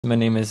My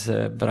name is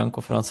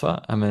Branko Francois.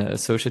 I'm an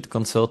associate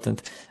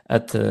consultant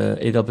at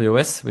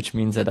AWS, which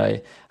means that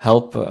I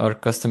help our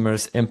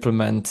customers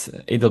implement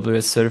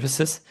AWS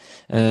services.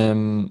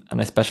 And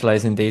I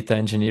specialize in data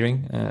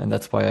engineering, and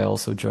that's why I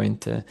also joined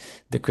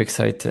the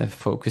QuickSight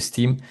focus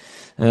team.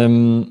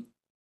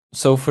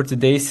 So for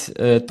today's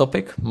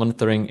topic,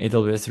 monitoring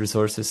AWS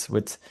resources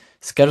with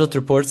scheduled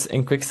reports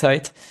in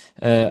QuickSight,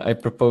 I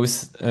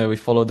propose we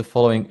follow the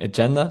following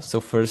agenda.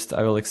 So first,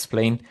 I will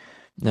explain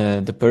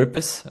the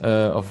purpose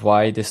of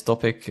why this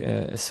topic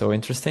is so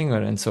interesting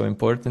and so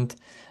important.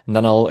 And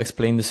then I'll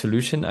explain the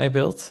solution I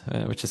built,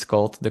 which is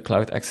called the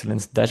Cloud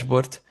Excellence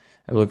Dashboard.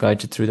 I will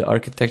guide you through the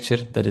architecture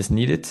that is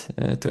needed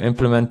to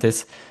implement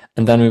this.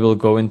 And then we will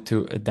go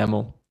into a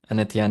demo. And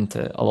at the end,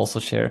 I'll also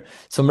share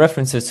some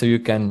references so you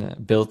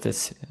can build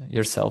this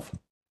yourself.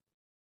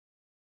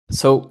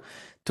 So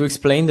to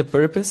explain the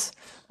purpose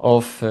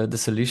of the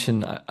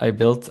solution I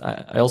built,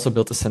 I also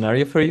built a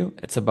scenario for you.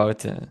 It's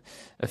about a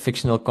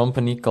fictional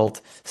company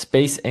called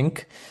Space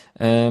Inc.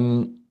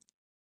 And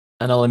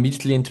I'll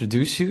immediately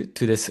introduce you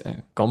to this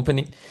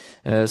company.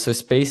 So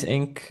Space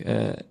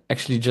Inc.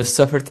 Actually just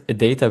suffered a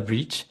data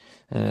breach.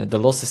 The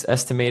loss is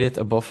estimated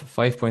above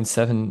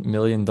 $5.7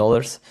 million.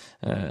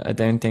 I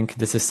don't think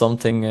this is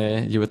something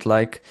you would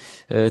like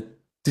to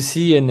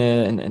see in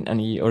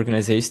any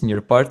organization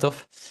you're part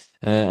of.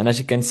 And as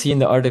you can see in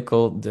the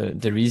article,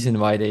 the reason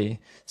why they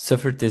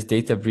suffered this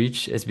data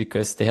breach is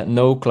because they had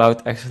no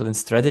cloud excellence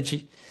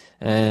strategy.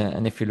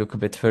 And if you look a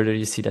bit further,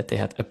 you see that they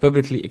had a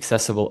publicly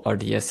accessible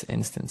RDS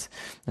instance.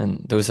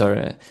 And those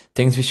are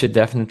things we should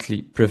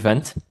definitely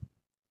prevent.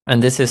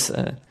 And this is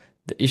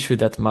the issue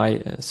that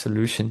my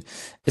solution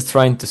is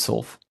trying to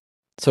solve.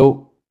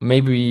 So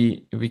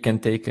maybe we can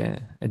take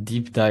a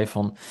deep dive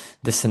on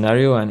this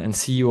scenario and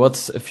see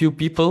what a few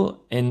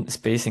people in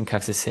Space Inc.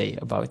 have to say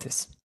about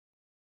this.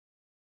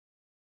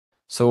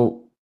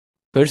 So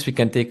first we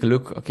can take a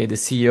look, okay, the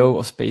CEO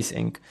of Space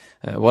Inc.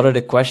 What are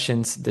the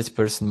questions this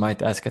person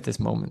might ask at this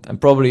moment? And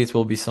probably it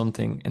will be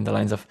something in the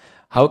lines of,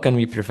 how can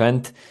we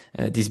prevent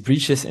these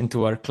breaches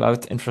into our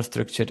cloud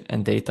infrastructure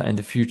and data in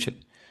the future?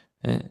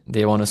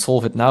 They want to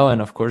solve it now,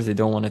 and of course they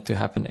don't want it to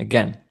happen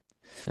again.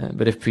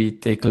 But if we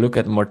take a look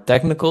at more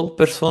technical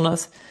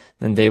personas,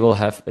 then they will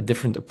have a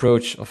different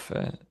approach of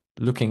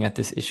looking at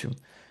this issue.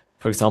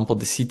 For example,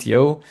 the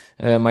CTO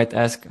might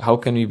ask, how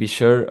can we be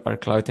sure our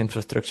cloud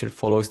infrastructure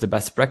follows the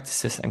best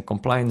practices and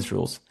compliance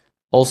rules,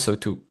 also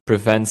to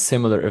prevent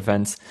similar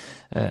events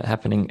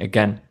happening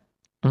again?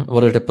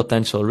 What are the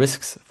potential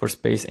risks for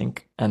Space Inc.?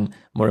 And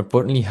more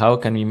importantly, how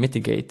can we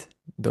mitigate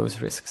those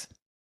risks?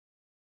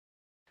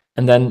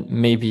 And then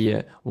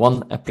maybe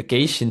one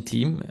application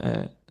team,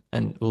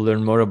 and we'll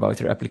learn more about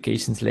their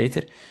applications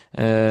later,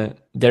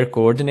 their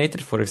coordinator,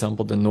 for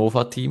example, the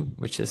Nova team,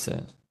 which is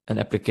an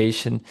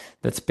application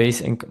that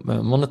Space Inc.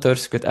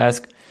 monitors, could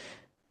ask,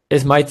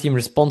 is my team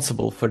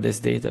responsible for this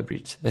data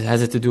breach?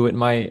 Has it to do with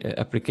my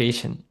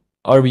application?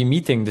 Are we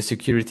meeting the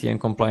security and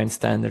compliance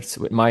standards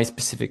with my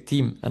specific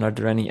team? And are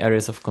there any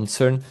areas of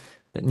concern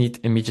that need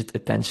immediate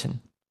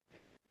attention?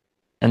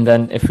 And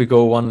then if we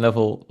go one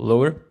level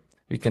lower,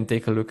 we can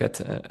take a look at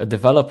a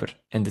developer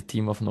in the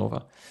team of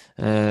Nova.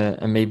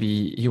 And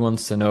maybe he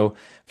wants to know,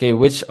 okay,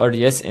 which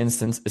RDS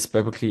instance is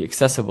publicly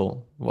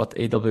accessible? What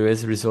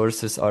AWS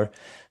resources are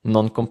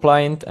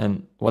non-compliant?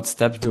 And what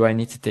steps do I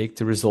need to take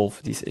to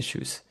resolve these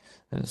issues?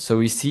 So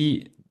we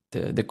see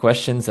the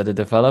questions that a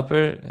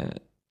developer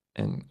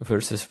and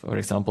versus, for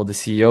example, the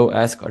CEO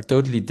ask are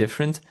totally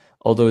different,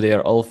 although they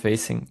are all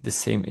facing the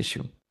same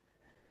issue.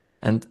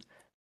 And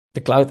the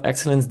Cloud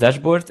Excellence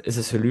Dashboard is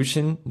a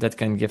solution that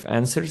can give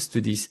answers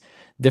to these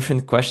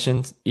different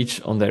questions,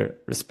 each on their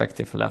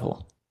respective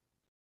level.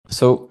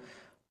 So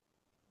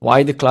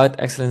why the Cloud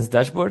Excellence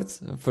Dashboard?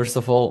 First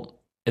of all,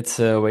 it's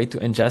a way to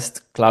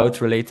ingest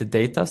cloud-related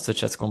data,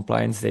 such as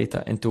compliance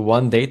data, into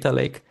one data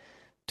lake,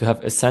 to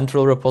have a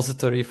central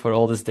repository for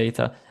all this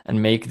data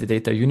and make the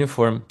data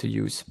uniform to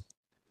use.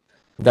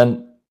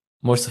 Then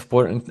most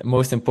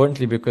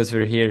importantly, because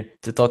we're here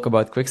to talk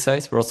about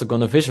QuickSight, we're also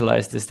going to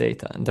visualize this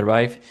data and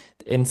derive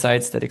the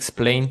insights that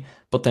explain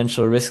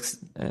potential risks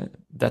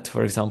that,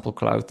 for example,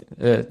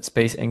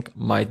 Space Inc.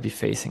 might be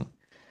facing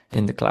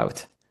in the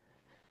cloud.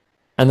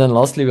 And then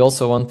lastly, we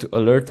also want to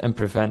alert and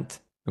prevent.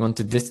 We want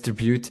to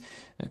distribute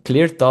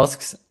clear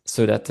tasks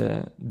so that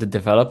the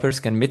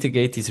developers can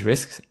mitigate these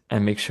risks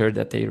and make sure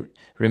that they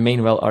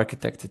remain well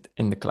architected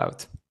in the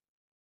cloud.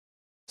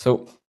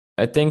 So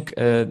I think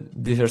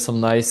these are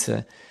some nice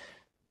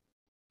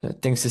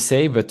things to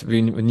say, but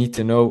we need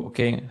to know,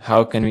 okay,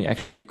 how can we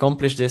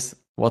accomplish this?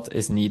 What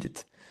is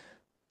needed?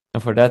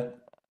 And for that,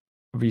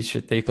 we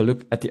should take a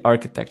look at the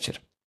architecture.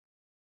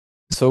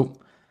 So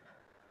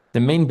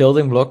the main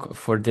building block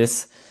for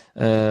this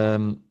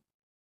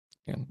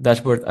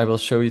dashboard I will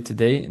show you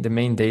today, the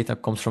main data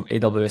comes from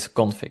AWS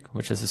Config,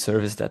 which is a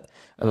service that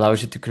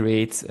allows you to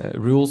create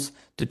rules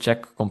to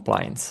check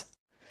compliance.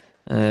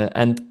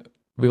 And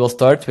we will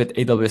start with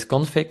AWS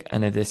Config,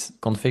 and it is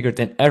configured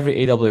in every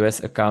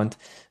AWS account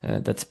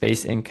that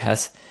Space Inc.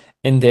 has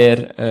in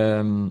their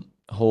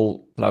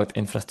whole cloud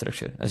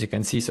infrastructure, as you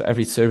can see. So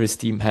every service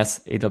team has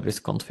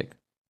AWS Config.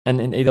 And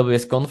in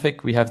AWS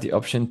Config, we have the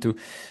option to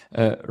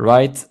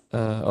write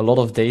a lot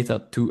of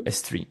data to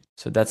S3.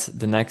 So that's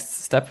the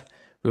next step.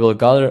 We will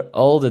gather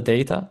all the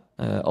data,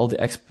 all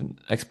the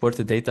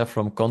exported data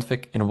from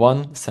config in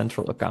one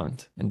central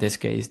account, in this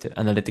case, the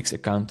analytics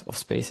account of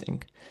Space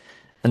Inc.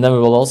 And then we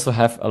will also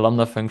have a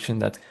Lambda function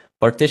that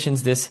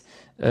partitions this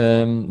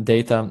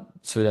data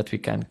so that we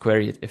can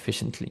query it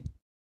efficiently.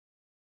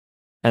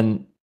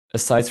 And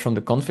aside from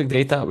the config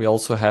data, we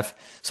also have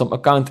some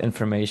account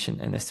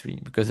information in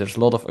S3 because there's a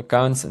lot of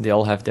accounts and they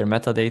all have their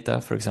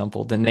metadata. For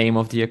example, the name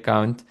of the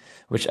account,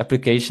 which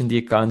application the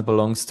account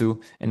belongs to,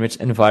 in which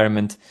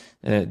environment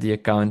the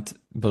account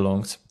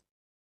belongs.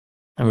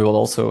 And we will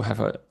also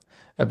have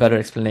a better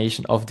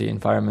explanation of the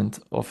environment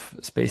of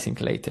Space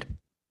Inc. later.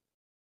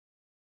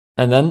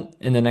 And then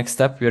in the next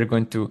step, we are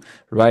going to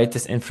write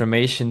this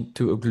information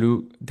to a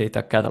Glue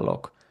data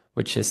catalog,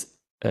 which is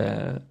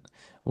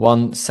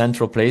one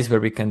central place where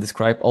we can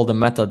describe all the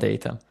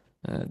metadata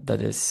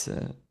that is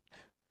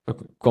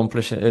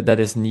that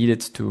is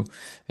needed to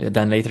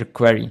then later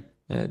query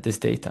this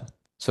data.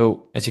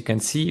 So as you can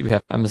see, we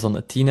have Amazon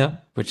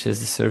Athena, which is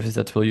the service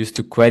that we'll use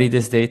to query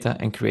this data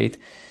and create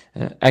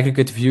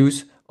aggregate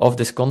views of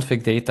this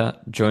config data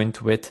joined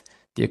with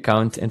the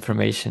account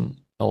information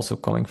also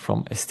coming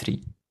from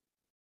S3.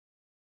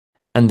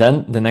 And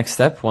then the next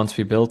step, once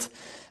we build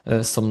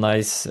some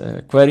nice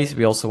queries,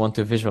 we also want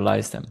to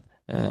visualize them.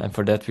 And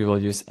for that, we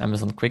will use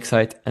Amazon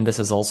QuickSight. And this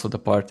is also the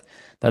part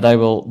that I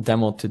will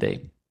demo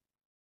today.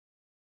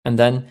 And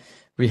then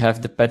we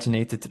have the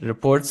paginated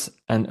reports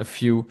and a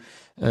few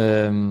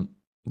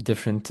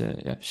different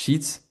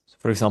sheets.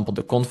 For example,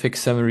 the config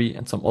summary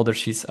and some other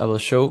sheets I will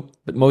show.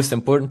 But most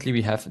importantly,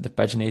 we have the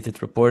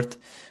paginated report,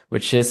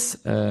 which is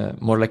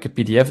more like a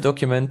PDF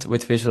document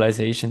with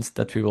visualizations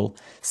that we will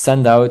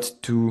send out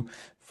to,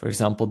 for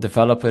example,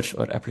 developers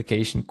or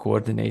application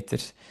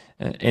coordinators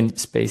in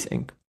Space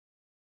Inc.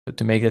 So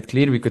to make that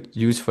clear, we could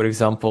use, for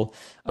example,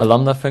 a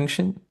Lambda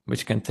function,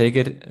 which can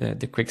trigger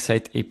the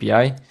QuickSight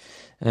API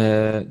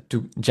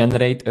to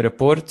generate a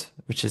report,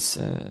 which is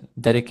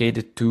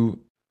dedicated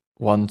to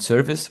one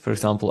service. For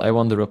example, I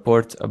want the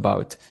report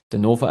about the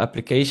Nova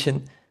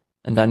application,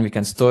 and then we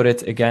can store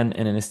it again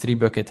in an S3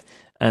 bucket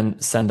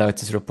and send out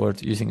this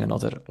report using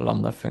another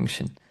Lambda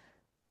function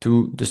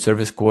to the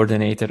service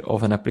coordinator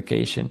of an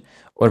application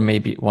or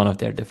maybe one of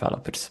their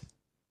developers.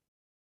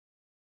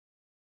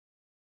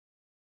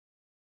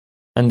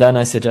 And then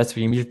I suggest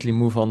we immediately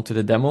move on to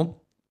the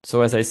demo.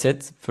 So as I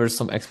said, first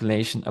some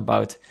explanation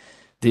about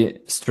the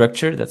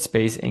structure that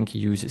Space Inc.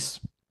 uses.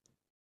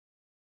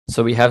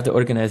 So we have the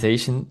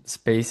organization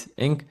Space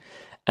Inc.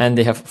 and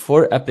they have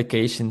 4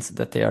 applications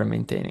that they are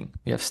maintaining.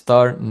 We have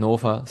Star,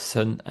 Nova,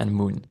 Sun, and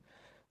Moon.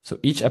 So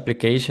each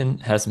application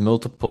has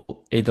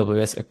multiple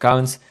AWS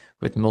accounts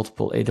with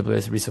multiple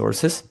AWS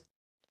resources.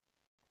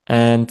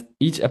 And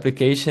each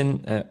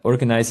application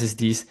organizes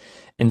these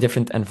in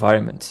different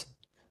environments.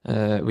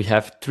 We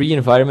have 3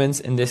 environments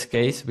in this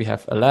case. We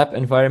have a lab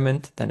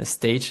environment, then a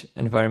stage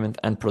environment,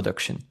 and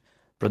production.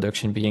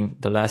 Production being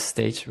the last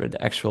stage where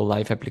the actual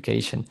live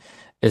application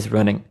is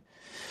running.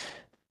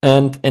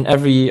 And in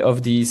every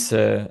of these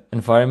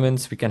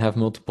environments, we can have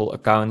multiple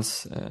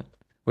accounts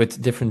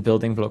with different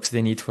building blocks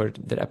they need for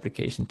their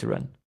application to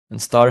run.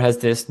 And Star has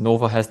this,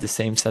 Nova has the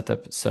same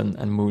setup, Sun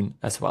and Moon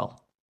as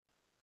well.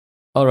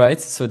 All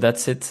right, so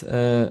that's it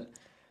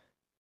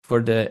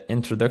for the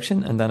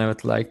introduction. And then I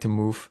would like to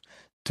move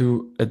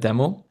to a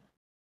demo.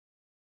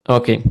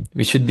 Okay,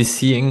 we should be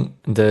seeing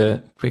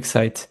the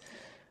QuickSight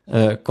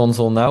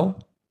console now.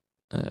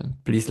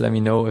 Please let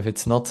me know if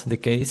it's not the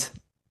case.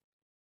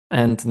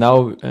 And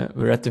now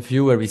we're at the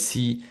view where we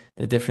see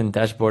the different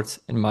dashboards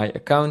in my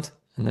account.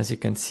 And as you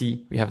can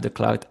see, we have the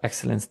Cloud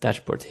Excellence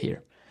dashboard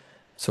here.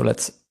 So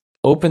let's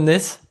open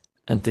this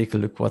and take a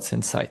look what's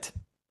inside.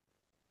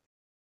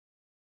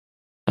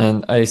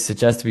 And I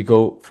suggest we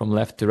go from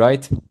left to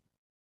right.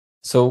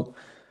 So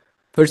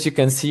first you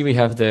can see we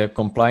have the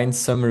compliance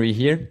summary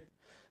here.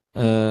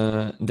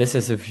 This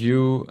is a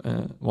view,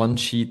 one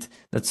sheet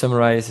that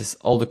summarizes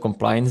all the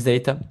compliance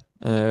data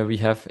we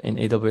have in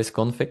AWS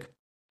Config.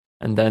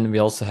 And then we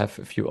also have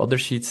a few other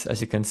sheets,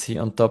 as you can see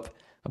on top,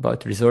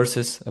 about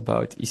resources,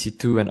 about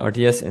EC2 and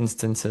RDS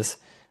instances,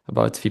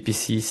 about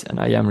VPCs and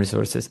IAM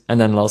resources, and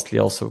then lastly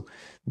also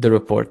the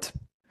report.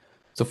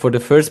 So for the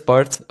first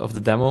part of the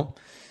demo,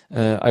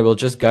 I will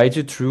just guide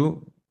you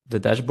through the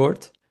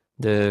dashboard,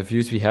 the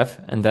views we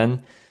have, and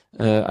then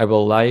I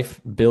will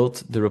live build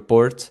the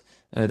report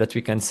that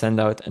we can send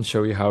out and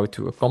show you how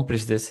to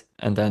accomplish this,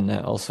 and then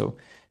also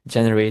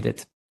generate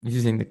it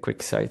using the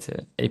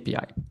QuickSight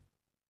API.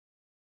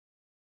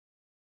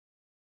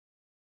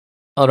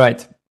 All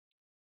right,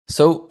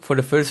 so for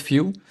the first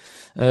view,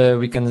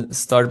 we can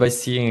start by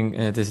seeing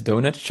this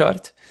donut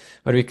chart,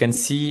 where we can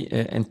see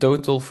in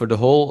total for the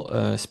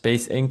whole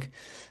Space Inc.,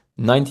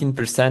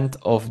 19%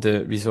 of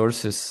the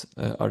resources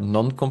are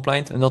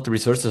non-compliant, and not the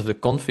resources of the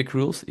config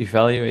rules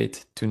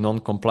evaluate to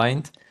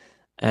non-compliant,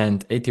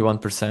 and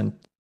 81%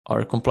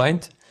 are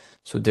compliant.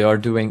 So they are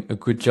doing a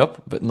good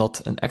job, but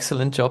not an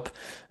excellent job,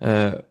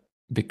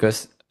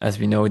 because as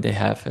we know, they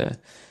have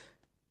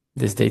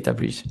this data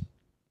breach.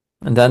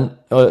 And then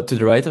to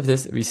the right of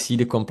this, we see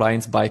the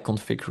compliance by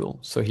config rule.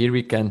 So here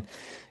we can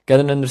get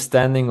an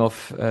understanding of,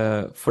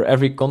 for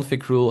every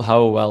config rule,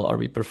 how well are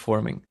we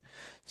performing.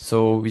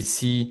 So we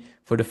see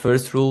for the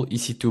first rule,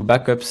 EC2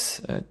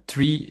 backups,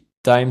 3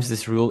 times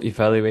this rule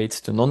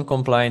evaluates to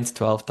non-compliant,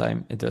 12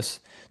 times it does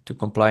to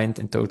compliant.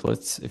 In total,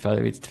 it's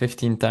evaluated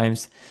 15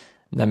 times.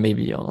 And then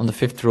maybe on the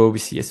 5th row, we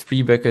see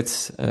S3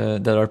 buckets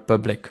that are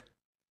public.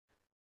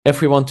 If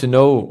we want to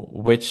know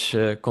which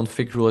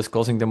config rule is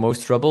causing the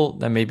most trouble,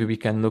 then maybe we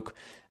can look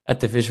at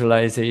the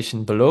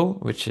visualization below,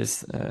 which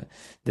is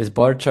this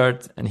bar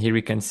chart. And here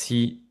we can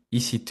see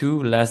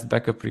EC2, last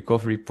backup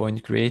recovery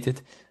point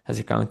created, has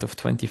a count of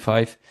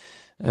 25.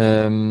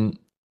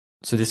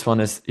 So this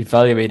one is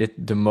evaluated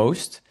the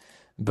most,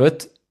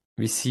 but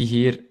we see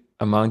here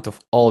amount of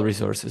all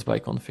resources by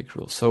config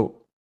rule.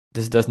 So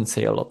this doesn't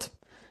say a lot.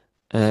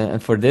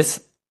 And for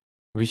this,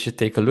 we should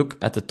take a look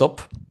at the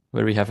top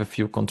where we have a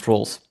few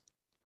controls.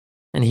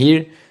 And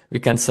here we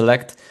can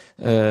select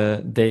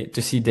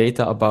to see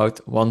data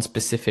about one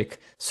specific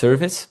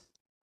service.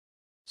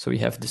 So we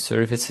have the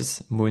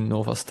services, Moon,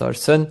 Nova, Star,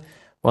 Sun,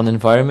 one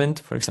environment,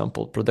 for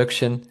example,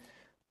 production.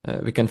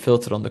 We can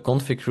filter on the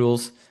config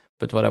rules,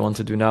 but what I want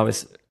to do now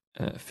is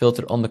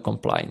filter on the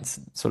compliance.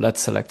 So let's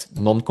select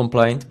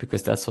non-compliant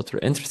because that's what we're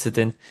interested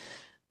in.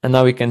 And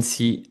now we can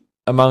see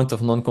amount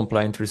of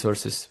non-compliant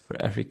resources for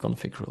every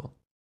config rule.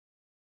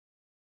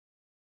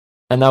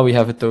 And now we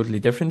have a totally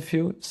different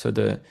view. So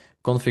the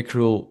config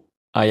rule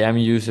IAM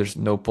users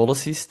no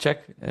policies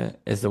check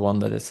is the one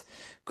that is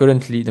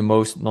currently the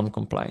most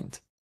non-compliant.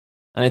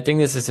 And I think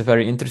this is a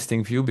very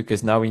interesting view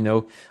because now we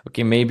know,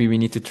 okay, maybe we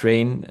need to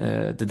train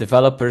the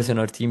developers in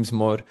our teams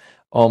more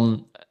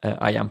on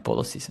IAM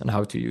policies and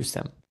how to use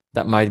them.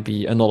 That might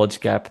be a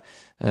knowledge gap,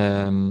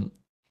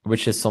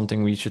 which is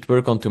something we should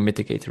work on to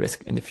mitigate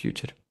risk in the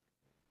future.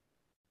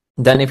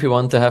 Then if we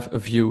want to have a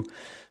view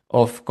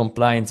of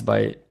compliance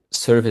by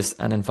service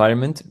and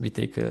environment, we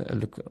take a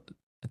look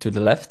to the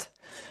left,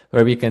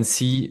 where we can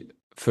see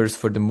first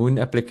for the Moon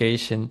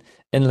application,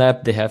 in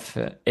lab they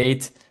have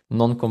 8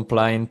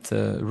 non-compliant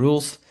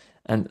rules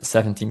and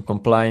 17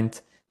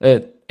 compliant,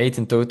 8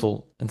 in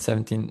total and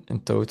 17 in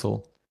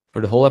total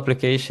for the whole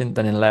application.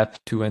 Then in lab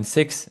 2 and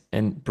 6,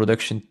 in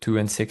production 2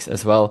 and 6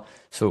 as well.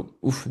 So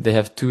they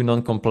have 2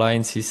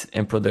 non-compliances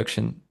in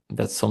production.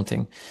 That's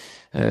something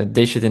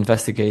they should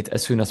investigate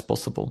as soon as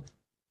possible.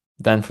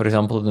 Then, for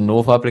example, the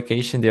Nova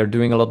application, they are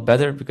doing a lot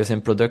better because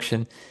in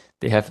production,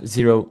 they have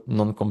 0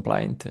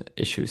 non-compliant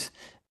issues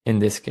in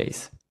this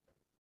case.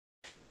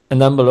 And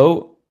then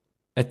below,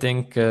 I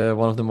think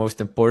one of the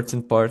most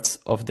important parts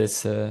of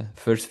this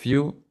first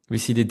view, we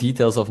see the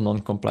details of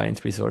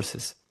non-compliant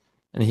resources.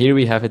 And here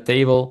we have a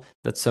table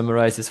that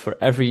summarizes for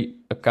every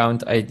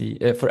account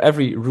ID, for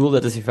every rule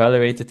that is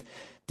evaluated,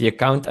 the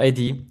account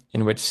ID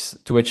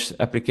to which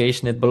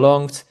application it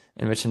belongs,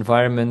 in which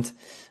environment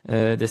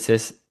this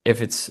is, if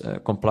it's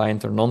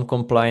compliant or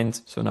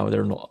non-compliant. So now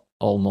they're not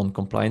all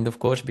non-compliant, of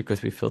course,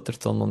 because we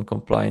filtered on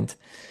non-compliant.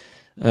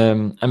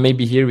 And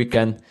maybe here we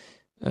can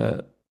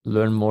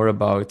learn more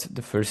about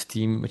the first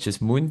team, which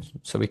is Moon.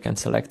 So we can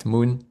select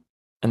Moon.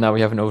 And now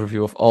we have an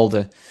overview of all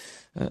the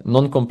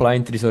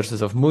non-compliant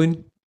resources of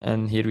Moon.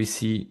 And here we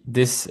see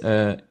this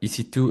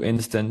EC2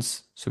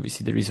 instance. So we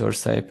see the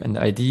resource type and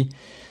the ID.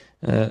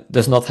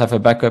 Does not have a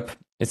backup.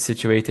 It's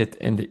situated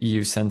in the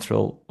EU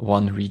Central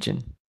 1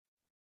 region.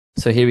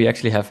 So here we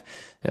actually have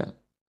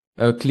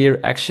a clear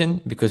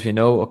action because we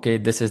know, okay,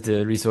 this is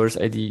the resource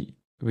ID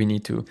we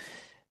need to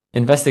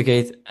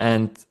investigate,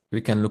 and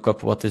we can look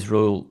up what this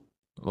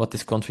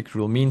config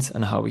rule means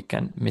and how we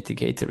can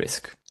mitigate the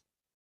risk.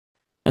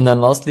 And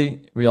then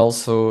lastly, we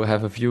also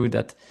have a view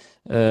that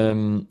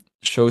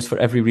shows for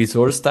every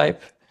resource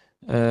type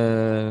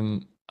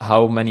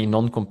how many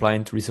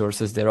non-compliant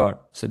resources there are.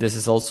 So this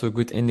is also a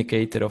good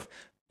indicator of,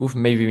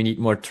 maybe we need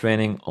more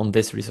training on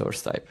this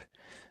resource type.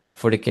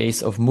 For the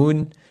case of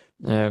Moon,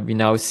 we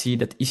now see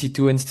that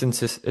EC2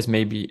 instances is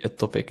maybe a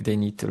topic they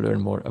need to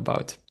learn more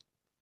about.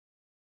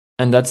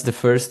 And that's the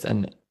first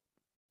and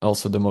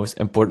also the most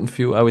important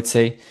view, I would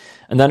say.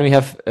 And then we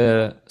have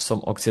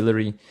some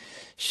auxiliary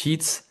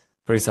sheets,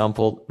 for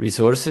example,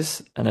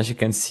 resources. And as you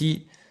can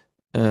see,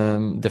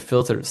 the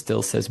filter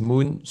still says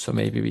Moon, so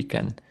maybe we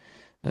can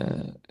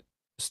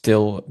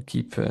still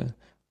keep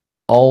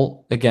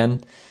all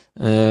again.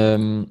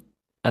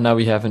 And now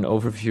we have an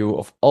overview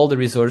of all the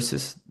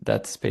resources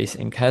that Space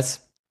Inc. has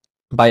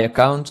by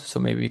account. So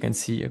maybe we can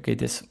see, okay,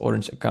 this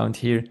orange account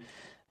here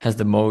has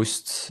the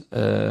most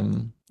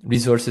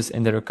resources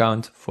in their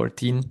account,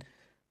 14.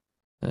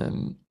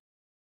 And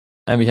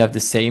we have the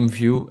same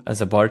view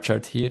as a bar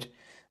chart here.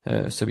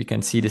 So we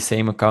can see the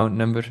same account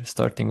number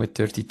starting with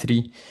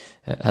 33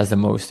 has the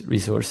most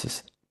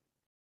resources.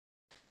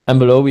 And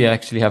below we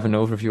actually have an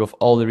overview of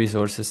all the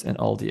resources and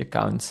all the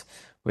accounts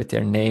with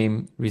their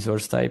name,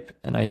 resource type,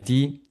 and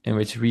ID, in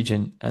which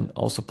region, and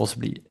also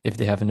possibly if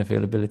they have an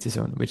availability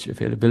zone, which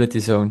availability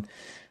zone.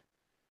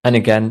 And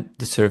again,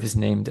 the service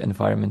name, the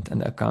environment,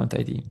 and the account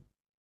ID.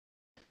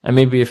 And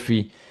maybe if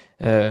we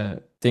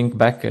think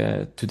back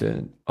to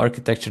the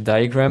architecture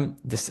diagram,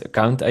 this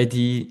account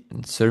ID,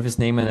 and service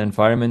name, and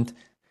environment,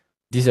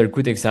 these are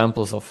good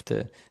examples of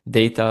the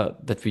data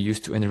that we use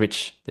to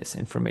enrich this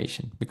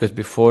information. Because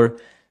before,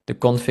 the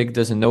config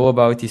doesn't know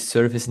about these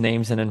service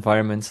names and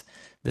environments.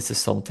 This is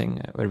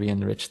something where we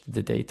enriched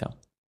the data.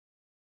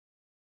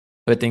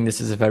 I think this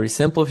is a very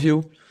simple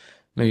view.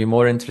 Maybe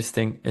more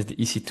interesting is the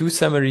EC2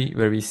 summary,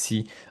 where we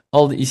see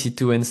all the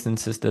EC2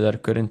 instances that are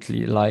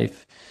currently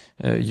live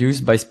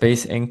used by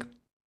Space Inc.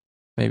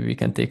 Maybe we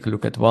can take a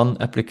look at one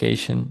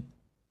application,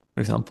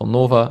 for example,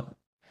 Nova.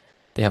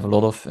 They have a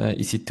lot of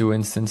EC2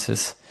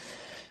 instances.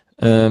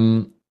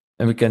 And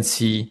we can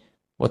see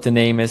what the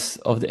name is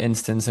of the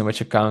instance and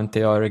which account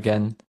they are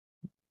again,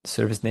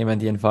 service name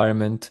and the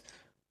environment,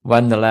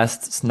 when the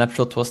last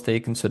snapshot was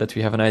taken, so that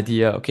we have an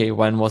idea, okay,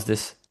 when was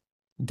this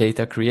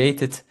data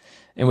created,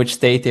 in which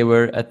state they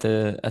were at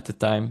the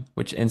time,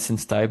 which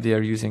instance type they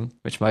are using,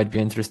 which might be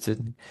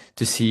interesting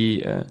to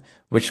see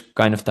which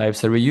kind of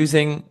types are we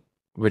using,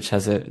 which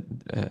has a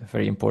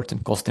very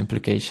important cost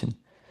implication.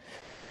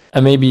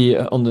 And maybe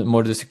on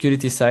the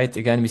security side,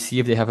 again, we see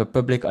if they have a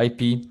public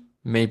IP.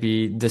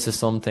 Maybe this is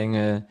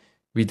something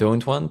we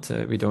don't want.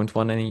 We don't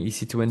want any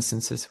EC2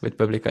 instances with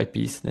public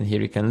IPs. Then here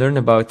we can learn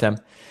about them.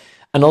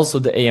 And also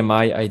the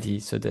AMI ID,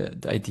 so the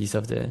IDs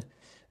of the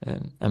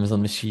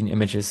Amazon machine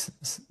images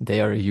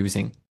they are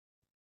using.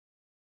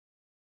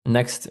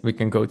 Next, we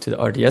can go to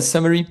the RDS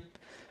summary.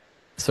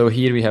 So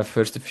here we have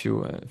first a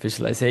few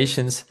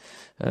visualizations.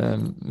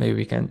 Maybe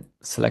we can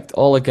select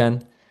all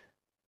again.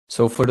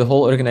 So for the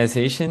whole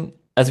organization,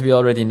 as we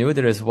already knew,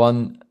 there is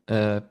one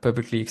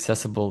publicly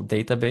accessible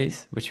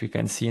database, which we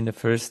can see in the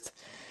first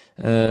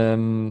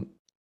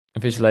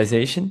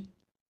visualization.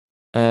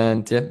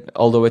 And yeah,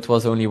 although it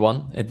was only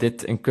one, it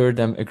did incur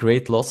them a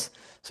great loss.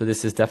 So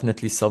this is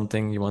definitely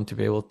something you want to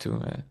be able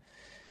to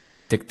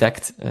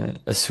detect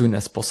as soon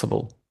as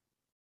possible.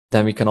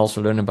 Then we can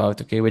also learn about,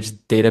 okay, which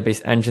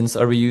database engines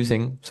are we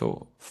using?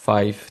 So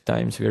 5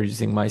 times we are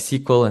using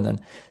MySQL, and then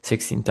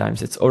 16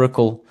 times it's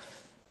Oracle.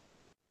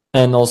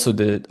 And also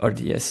the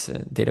RDS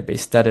database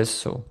status.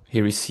 So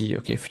here we see,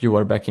 okay, if you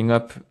are backing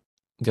up,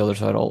 the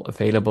others are all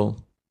available.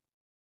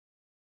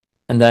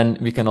 And then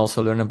we can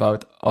also learn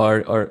about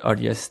our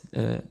RDS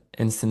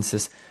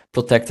instances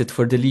protected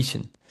for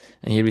deletion.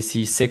 And here we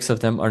see 6 of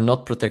them are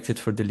not protected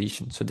for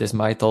deletion. So this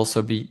might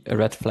also be a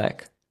red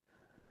flag.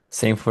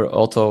 Same for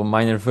auto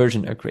minor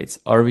version upgrades.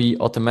 Are we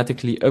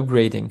automatically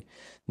upgrading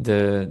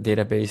the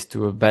database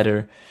to a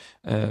better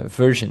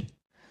version?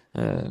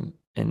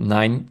 In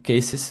 9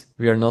 cases,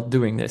 we are not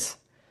doing this.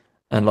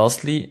 And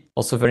lastly,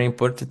 also very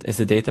important, is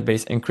the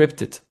database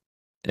encrypted?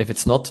 If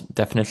it's not,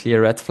 definitely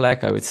a red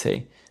flag, I would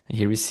say. And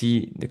here we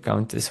see the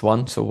count is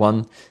 1, so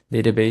 1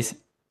 database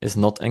is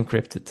not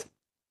encrypted.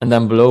 And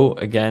then below,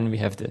 again, we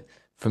have the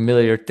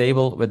familiar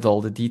table with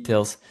all the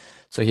details.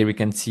 So here we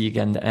can see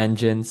again the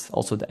engines,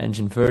 also the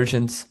engine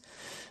versions,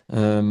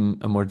 a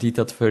more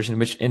detailed version,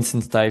 which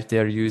instance type they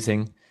are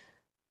using.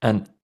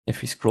 And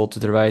if we scroll to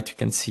the right, you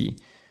can see,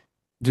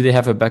 do they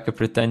have a backup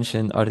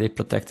retention? Are they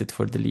protected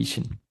for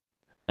deletion?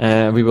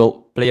 We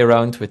will play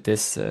around with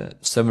this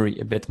summary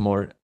a bit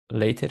more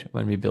later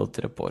when we build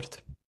the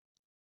report.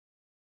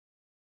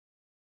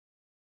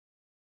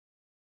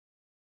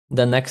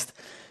 Then next,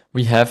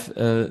 we have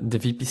the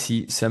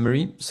VPC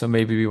summary. So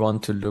maybe we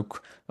want to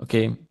look,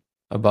 okay,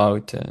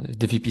 about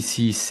the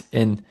VPCs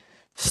in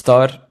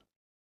Star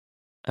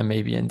and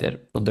maybe in their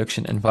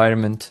production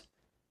environment.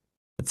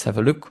 Let's have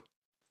a look.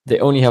 They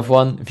only have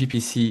one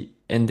VPC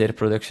in their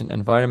production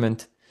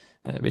environment,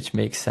 which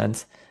makes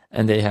sense.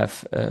 And they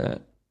have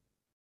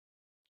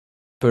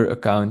per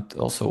account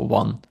also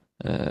one,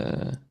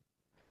 for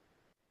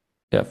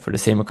the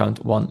same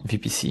account, one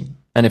VPC.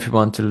 And if we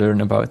want to learn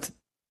about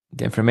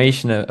the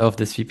information of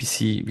this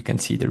VPC, we can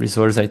see the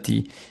resource IT.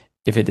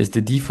 If it is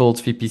the default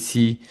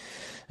VPC,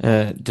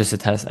 does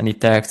it has any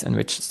tags and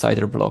which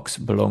CIDR blocks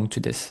belong to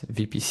this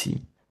VPC?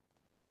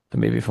 So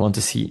maybe if we want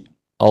to see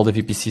all the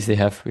VPCs they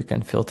have, we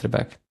can filter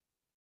back.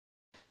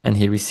 And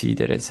here we see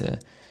there is a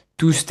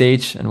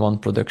 2-stage and 1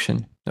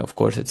 production. Of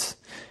course, it's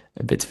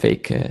a bit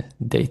fake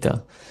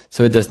data,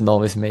 so it doesn't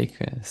always make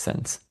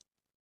sense.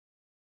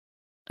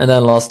 And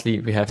then lastly,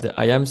 we have the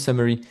IAM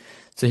summary.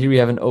 So here we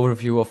have an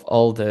overview of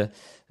all the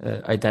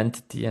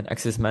identity and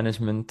access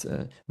management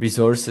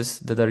resources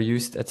that are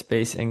used at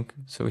Space Inc.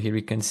 So here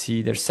we can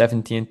see there's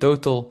 70 in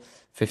total,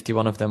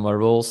 51 of them are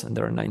roles, and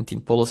there are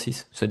 19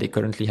 policies. So they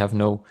currently have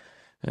no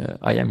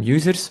IAM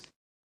users.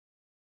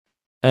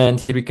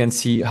 And here we can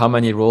see how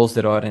many roles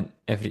there are in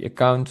every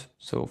account.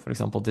 So for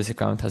example, this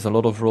account has a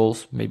lot of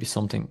roles, maybe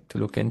something to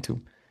look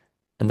into.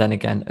 And then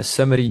again, a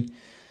summary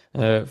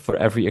for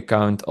every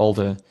account, all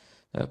the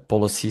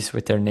policies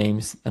with their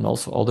names and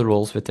also all the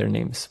roles with their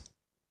names.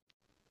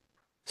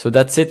 So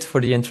that's it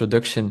for the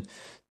introduction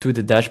to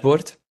the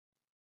dashboard.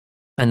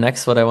 And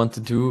next, what I want to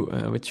do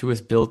with you is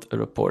build a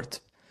report.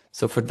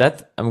 So for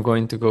that, I'm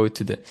going to go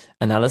to the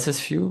analysis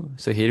view.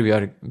 So here we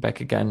are back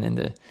again in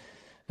the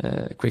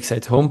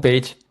QuickSight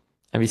homepage,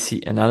 and we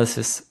see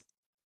analysis,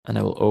 and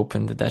I will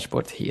open the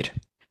dashboard here.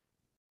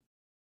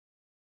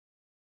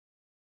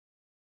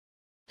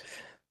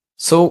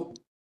 So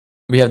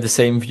we have the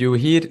same view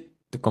here,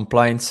 the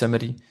compliance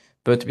summary,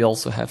 but we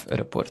also have a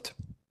report.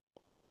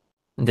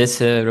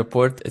 This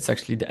report, it's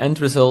actually the end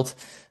result.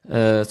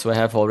 So I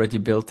have already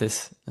built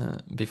this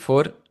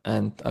before,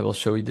 and I will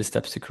show you the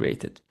steps to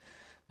create it.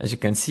 As you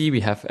can see,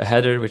 we have a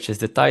header, which is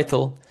the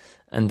title,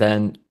 and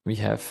then we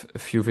have a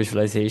few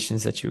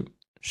visualizations that you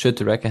should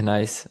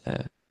recognize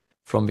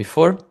from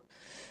before.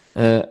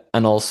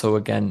 And also,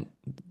 again,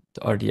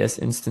 the RDS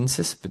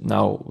instances, but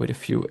now with a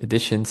few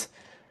additions.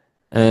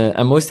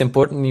 And most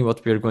importantly,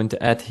 what we're going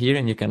to add here,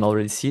 and you can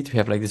already see it, we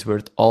have like this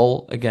word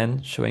all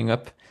again showing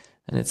up,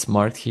 and it's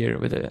marked here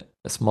with a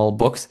small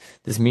box.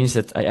 This means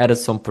that I added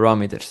some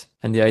parameters.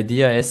 And the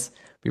idea is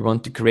we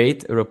want to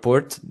create a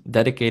report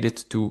dedicated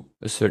to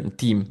a certain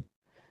team.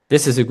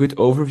 This is a good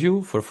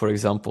overview for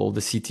example,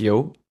 the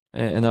CTO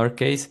in our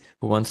case,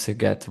 who wants to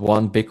get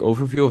one big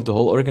overview of the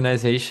whole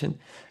organization.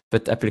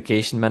 But the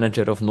application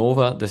manager of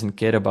Nova doesn't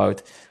care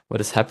about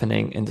what is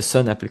happening in the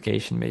Sun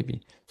application,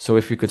 maybe. So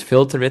if we could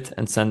filter it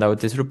and send out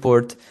this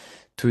report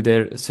to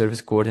their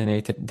service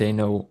coordinator, they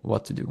know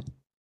what to do.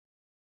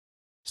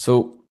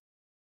 So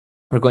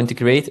we're going to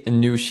create a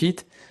new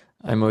sheet.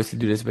 I mostly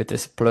do this with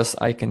this plus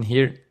icon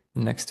here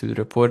next to the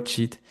report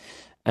sheet.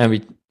 And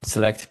we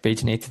select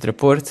paginated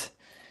report.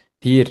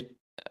 Here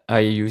I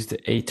use the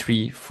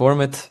A3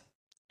 format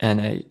and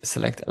I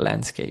select a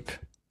landscape.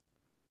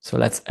 So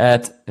let's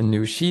add a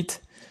new sheet.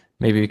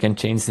 Maybe we can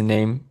change the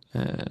name.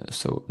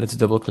 So let's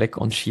double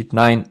click on sheet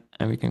 9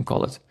 and we can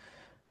call it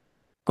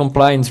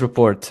compliance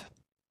report.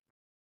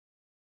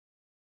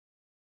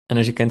 And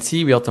as you can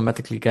see, we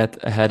automatically get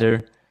a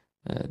header,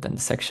 then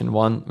section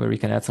 1, where we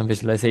can add some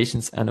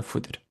visualizations and a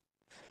footer.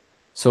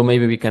 So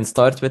maybe we can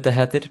start with the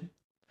header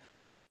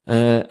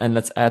and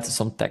let's add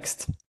some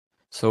text.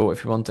 So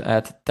if you want to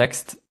add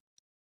text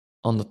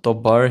on the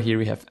top bar, here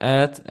we have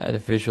add a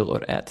visual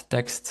or add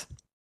text.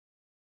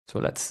 So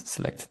let's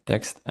select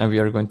text and we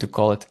are going to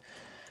call it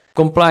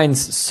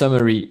compliance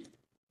summary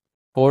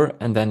 4,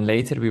 and then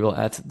later we will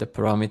add the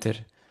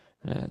parameter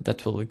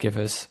that will give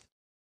us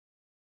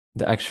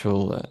the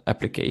actual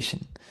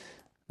application.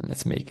 And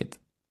let's make it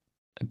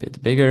a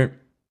bit bigger,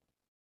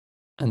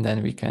 and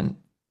then we can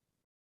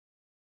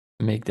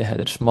make the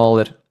header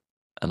smaller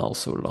and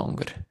also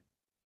longer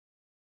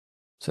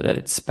so that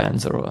it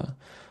spans our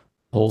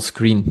whole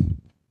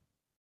screen.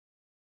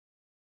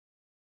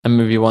 And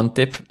maybe one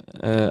tip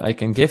I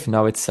can give,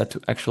 now it's set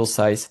to actual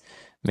size,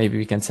 maybe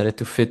we can set it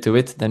to fit to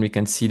it, then we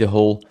can see the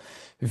whole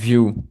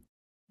view,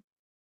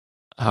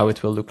 how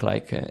it will look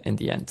like in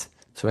the end.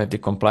 So we have the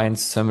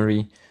compliance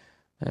summary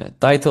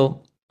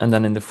title, and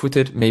then in the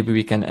footer, maybe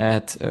we can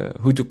add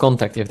who to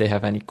contact if they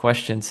have any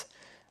questions.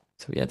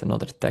 So we add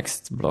another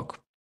text block.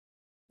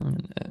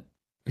 And,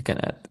 we can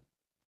add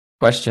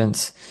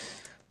questions,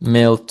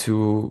 mail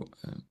to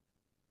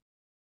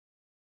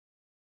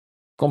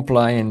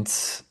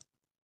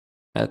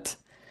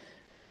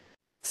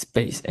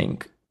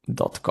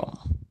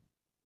compliance@spaceinc.com.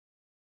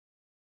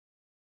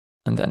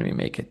 And then we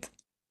make it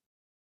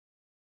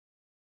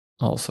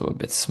also a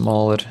bit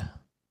smaller.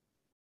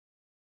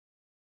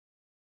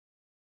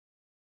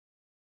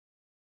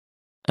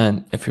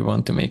 And if we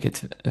want to make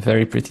it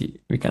very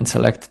pretty, we can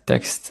select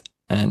text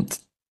and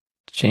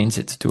change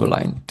it to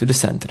align to the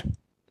center.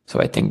 So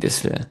I think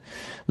this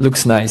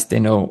looks nice. They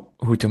know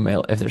who to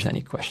mail if there's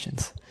any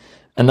questions.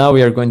 And now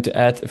we are going to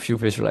add a few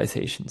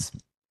visualizations.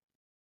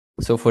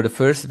 So for the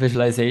first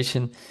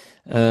visualization,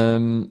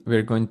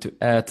 we're going to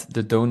add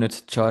the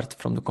donut chart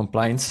from the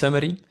compliance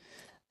summary.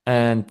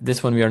 And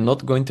this one we are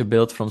not going to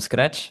build from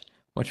scratch.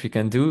 What we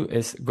can do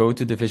is go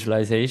to the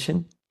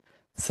visualization,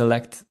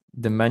 select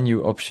the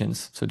menu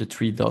options, so the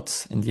 3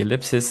 dots in the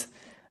ellipsis,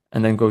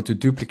 and then go to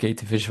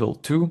duplicate visual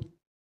 2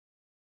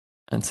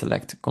 and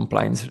select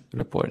compliance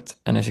report.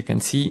 And as you can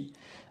see,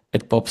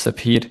 it pops up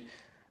here.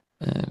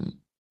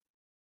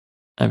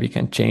 And we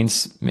can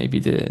change maybe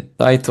the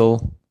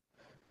title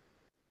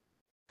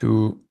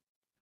to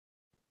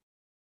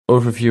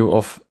overview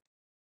of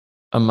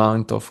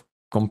amount of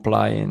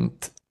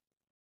compliant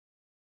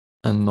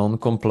and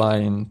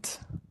non-compliant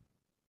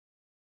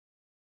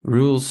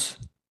rules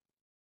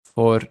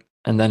for,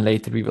 and then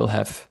later we will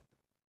have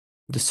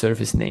the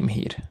service name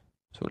here.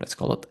 So let's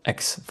call it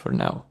X for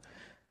now.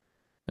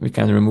 We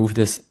can remove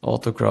this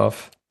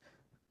autograph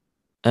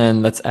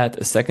and let's add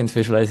a second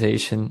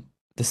visualization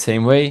the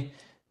same way,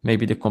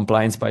 maybe the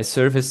compliance by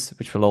service,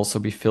 which will also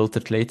be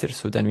filtered later.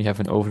 So then we have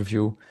an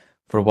overview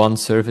for one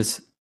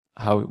service,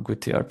 how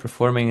good they are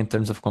performing in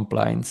terms of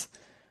compliance.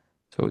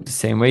 So the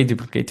same way,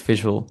 duplicate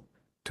visual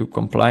to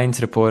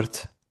compliance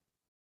report.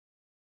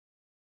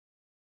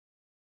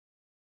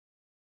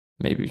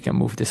 Maybe we can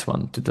move this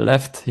one to the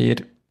left here.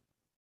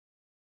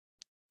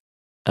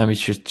 And we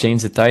should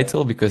change the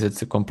title because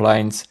it's a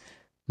compliance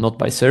not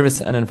by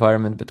service and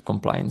environment, but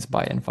compliance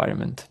by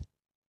environment,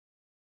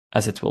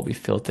 as it will be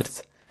filtered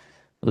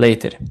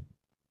later.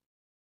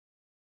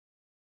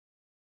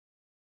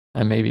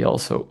 and maybe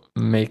also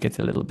make it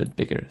a little bit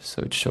bigger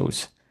so it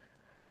shows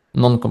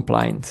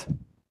non-compliant.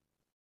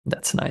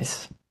 That's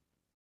nice.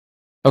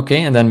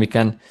 Okay, and then we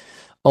can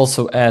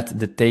also add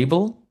the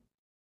table.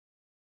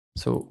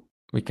 So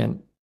we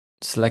can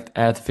select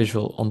add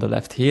visual on the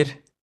left here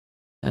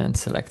and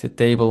select the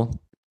table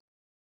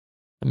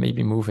and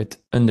maybe move it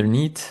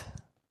underneath.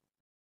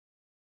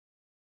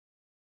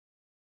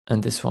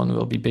 And this one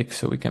will be big,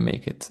 so we can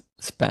make it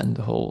span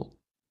the whole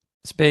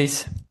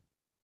space.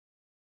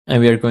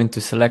 And we are going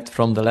to select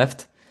from the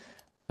left,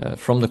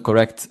 from the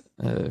correct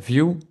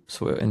view.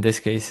 So in this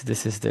case,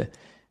 this is the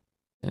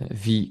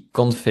v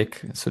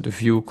config, so the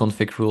view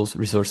config rules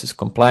resources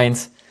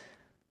compliance.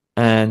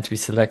 And we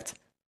select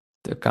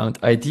the account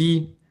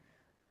ID,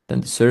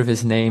 then the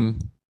service name,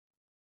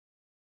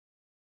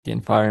 the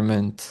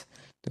environment,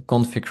 the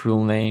config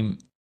rule name,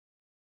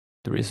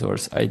 the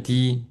resource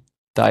ID,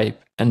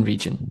 type, and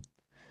region.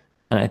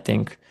 And I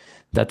think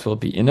that will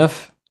be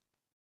enough.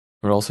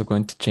 We're also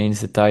going to change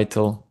the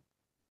title.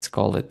 Let's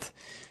call it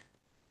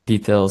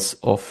details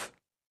of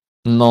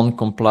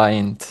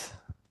non-compliant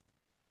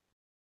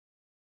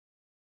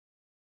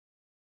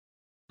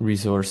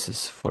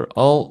resources for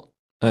all,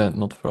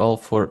 not for all,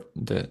 for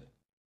the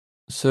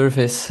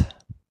service,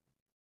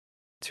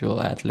 which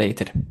we'll add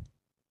later.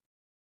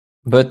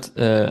 But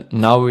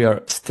now we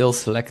are still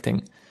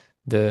selecting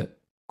the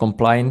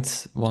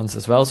compliant ones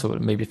as well. So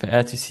maybe if I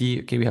add, you see,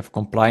 okay, we have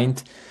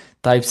compliant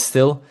types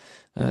still.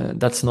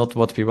 That's not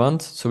what we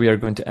want. So we are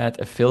going to add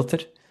a filter.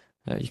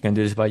 You can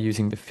do this by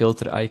using the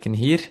filter icon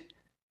here.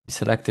 We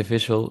select the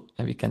visual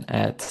and we can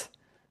add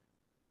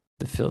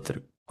the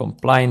filter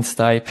compliance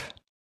type.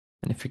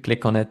 And if we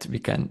click on it, we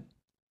can,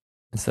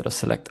 instead of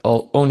select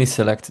all, only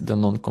select the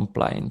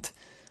non-compliant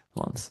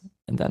ones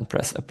and then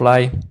press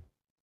apply.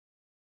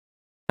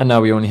 And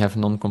now we only have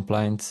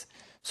non-compliant.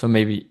 So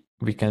maybe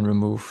we can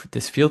remove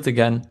this field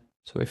again.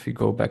 So if we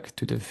go back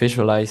to the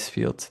visualize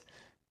field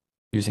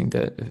using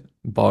the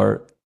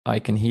bar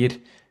icon here,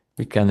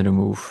 we can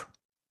remove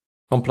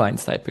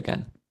compliance type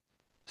again.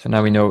 So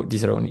now we know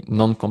these are only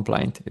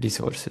non-compliant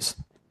resources.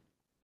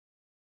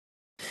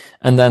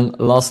 And then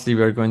lastly,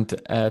 we're going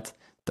to add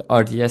the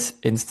RDS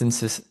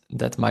instances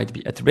that might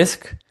be at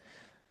risk.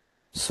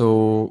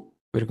 So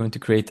we're going to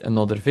create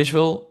another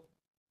visual,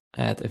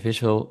 add a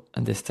visual,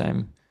 and this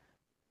time,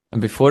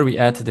 and before we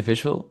add the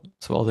visual,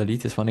 so I'll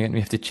delete this one again, we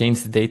have to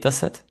change the data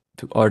set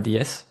to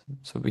RDS.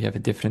 So we have a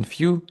different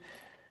view.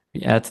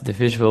 We add the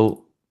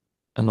visual,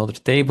 another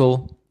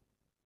table,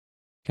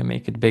 can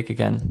make it big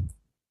again.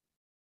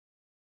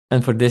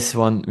 And for this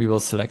one, we will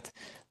select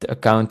the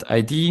account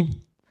ID,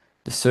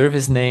 the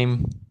service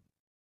name,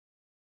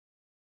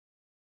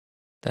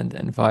 then the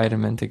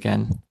environment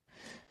again.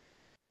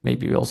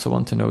 Maybe we also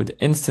want to know the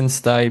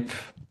instance type,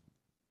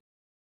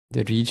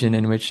 the region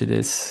in which it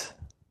is,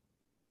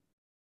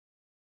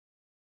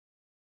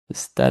 the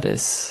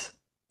status,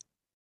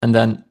 and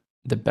then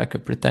the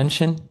backup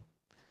retention.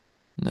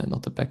 No,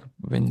 not the backup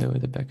window,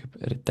 the backup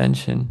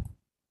retention.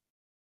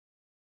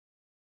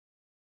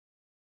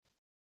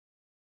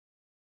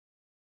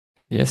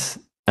 Yes,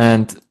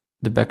 and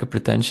the backup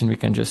retention, we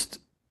can just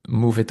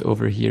move it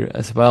over here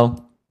as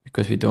well,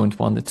 because we don't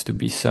want it to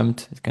be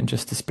summed. It can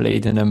just display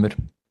the number.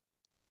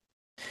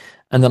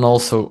 And then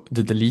also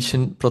the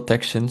deletion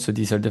protection. So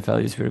these are the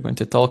values we're going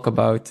to talk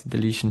about.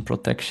 Deletion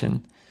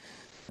protection,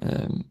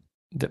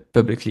 the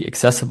publicly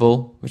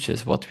accessible, which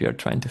is what we are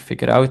trying to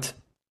figure out.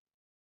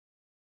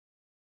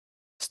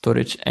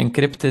 Storage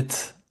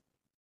encrypted.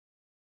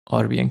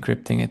 Are we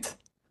encrypting it?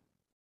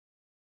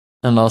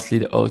 And lastly,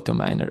 the auto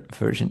miner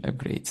version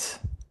upgrades.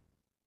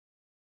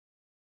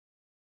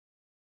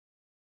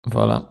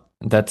 Voila,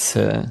 that's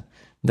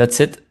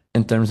it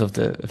in terms of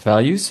the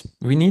values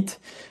we need.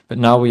 But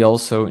now we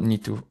also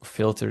need to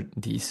filter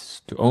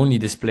these to only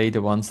display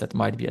the ones that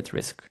might be at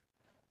risk.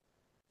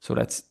 So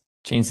let's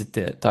change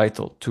the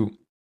title to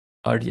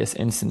RDS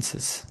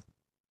instances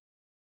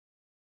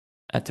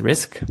at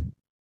risk.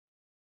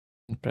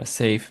 And press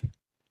save.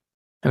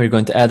 And we're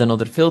going to add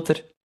another filter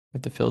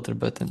with the filter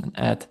button and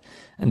add.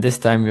 And this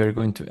time we are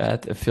going to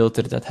add a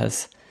filter that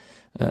has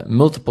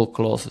multiple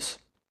clauses.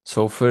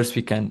 So first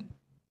we can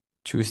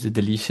choose the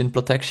deletion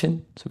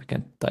protection. So we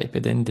can type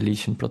it in,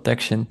 deletion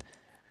protection,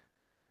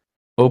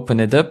 open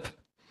it up,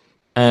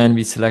 and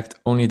we select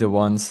only the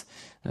ones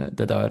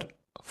that are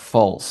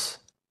false.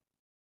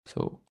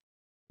 So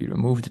we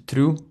remove the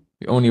true.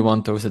 We only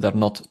want those that are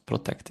not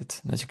protected.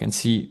 And as you can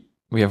see,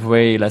 we have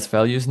way less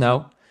values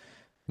now,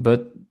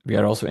 but we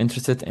are also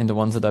interested in the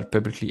ones that are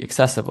publicly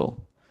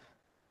accessible.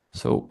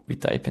 So we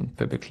type in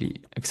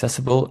publicly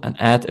accessible and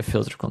add a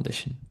filter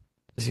condition.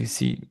 As you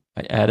see,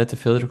 I added a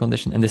filter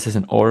condition, and this is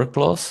an OR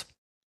clause.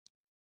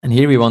 And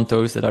here we want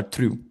those that are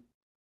true.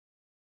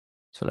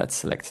 So let's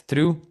select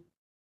true.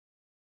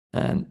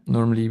 And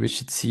normally we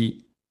should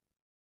see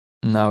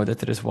now that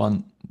there is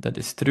one that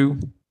is true.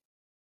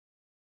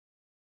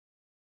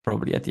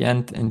 Probably at the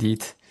end,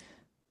 indeed.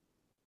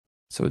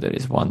 So there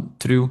is one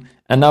true.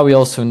 And now we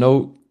also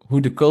know who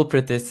the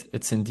culprit is.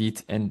 It's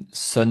indeed in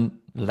Sun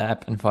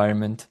Lab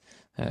environment.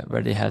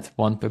 where they had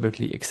one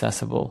publicly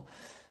accessible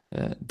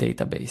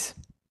database.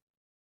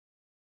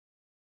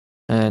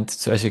 And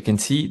so as you can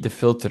see, the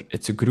filter,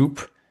 it's a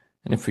group.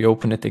 And if we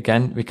open it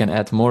again, we can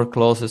add more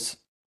clauses,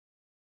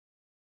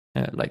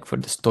 like for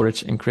the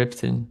storage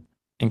encryption.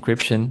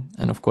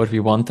 And of course, we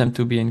want them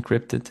to be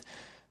encrypted.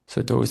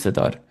 So those that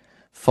are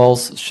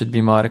false should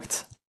be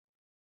marked.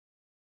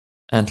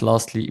 And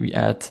lastly, we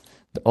add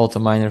the auto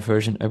miner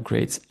version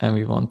upgrades, and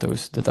we want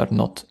those that are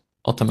not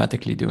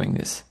automatically doing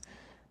this.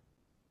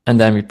 And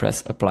then we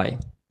press apply.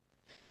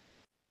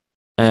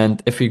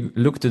 And if we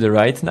look to the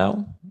right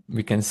now,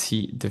 we can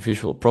see the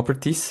visual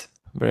properties,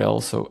 where I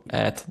also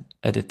edit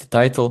the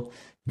title.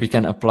 We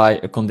can apply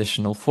a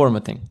conditional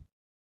formatting,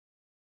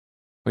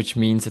 which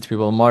means that we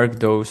will mark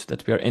those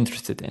that we are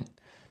interested in.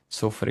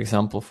 So for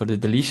example, for the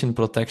deletion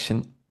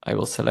protection, I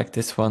will select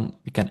this one.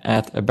 We can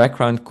add a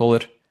background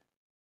color,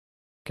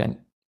 can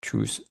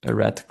choose a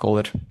red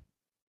color.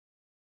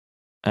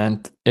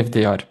 And if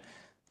they are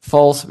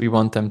false, we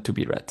want them to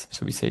be red.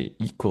 So we say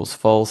equals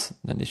false,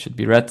 then they should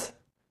be red.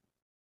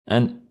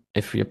 And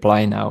if we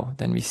apply now,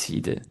 then we see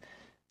the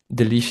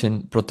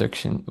deletion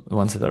protection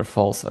ones that are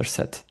false are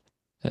set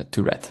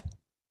to red.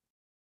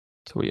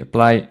 So we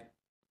apply.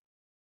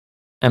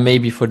 And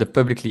maybe for the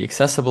publicly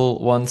accessible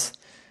ones,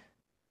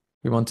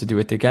 we want to do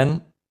it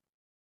again,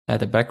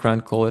 add a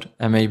background color,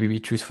 and maybe we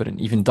choose for an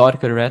even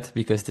darker red,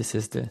 because this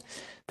is the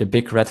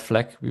big red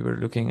flag we were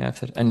looking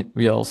after. And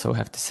we also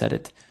have to set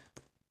it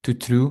to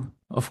true,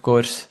 of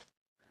course.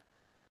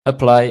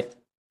 Apply.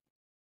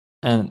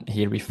 And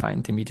here we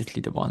find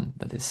immediately the one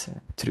that is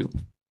true.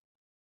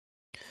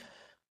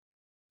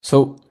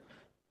 So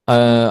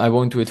I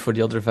won't do it for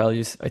the other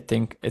values. I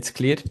think it's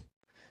clear.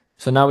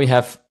 So now we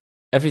have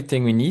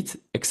everything we need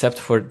except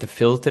for the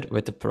filter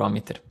with the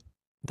parameter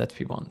that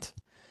we want.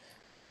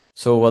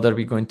 So what are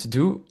we going to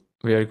do?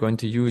 We are going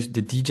to use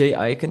the DJ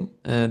icon.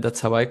 That's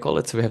how I call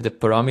it. So we have the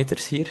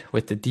parameters here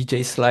with the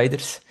DJ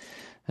sliders.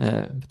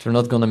 But we're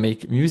not going to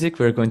make music.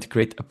 We're going to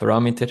create a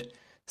parameter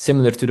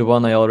similar to the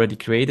one I already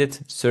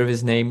created,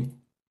 service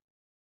name.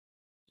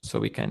 So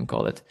we can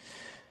call it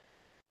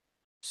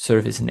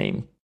service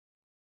name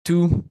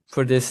 2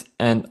 for this,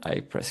 and I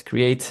press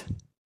create.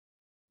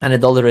 And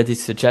it already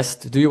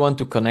suggests, do you want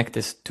to connect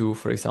this to,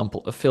 for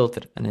example, a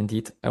filter? And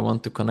indeed, I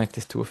want to connect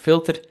this to a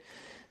filter.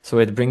 So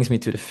it brings me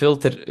to the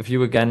filter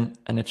view again,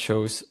 and it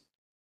shows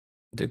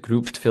the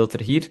grouped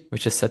filter here,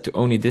 which is set to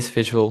only this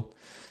visual.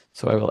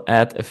 So I will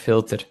add a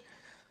filter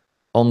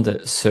on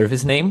the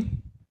service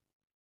name.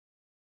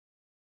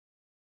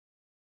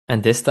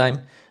 And this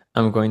time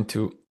I'm going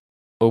to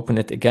open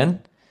it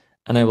again,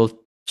 and I will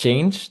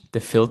change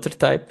the filter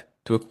type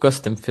to a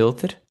custom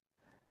filter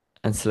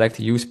and select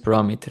use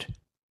parameter.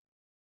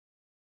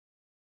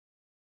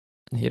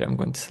 And here I'm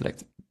going to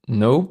select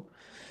no.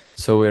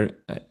 So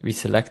we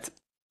select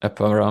a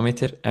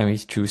parameter and we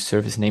choose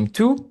service name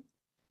 2.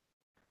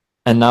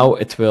 And now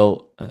it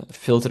will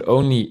filter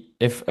only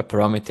if a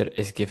parameter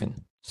is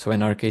given. So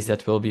in our case,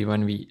 that will be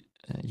when we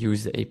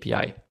use the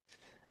API.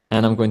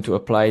 And I'm going to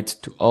apply it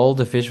to all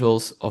the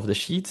visuals of the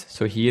sheet.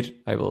 So here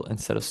I will,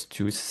 instead of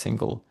choose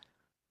single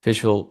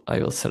visual, I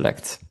will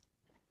select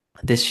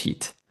this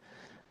sheet.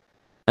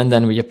 And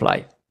then we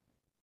apply.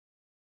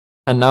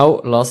 And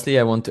now, lastly,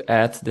 I want to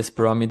add this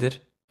parameter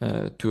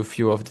to a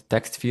few of the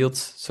text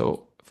fields.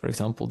 So for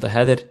example, the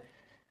header,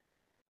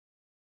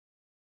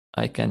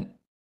 I can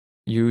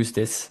use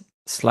this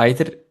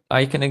slider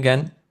icon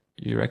again.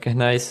 You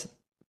recognize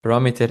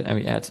parameter, and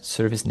we add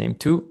service name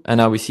 2. And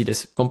now we see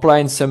this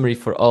compliance summary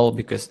for all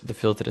because the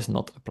filter is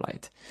not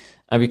applied.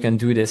 And we can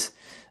do this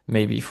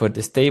maybe for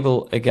this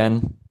table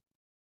again,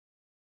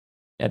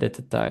 edit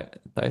the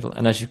title.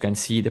 And as you can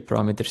see, the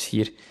parameters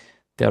here,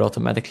 they're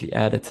automatically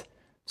added.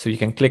 So you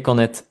can click on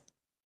it.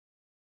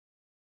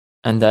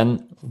 And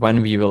then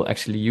when we will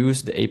actually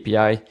use the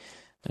API,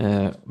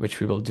 which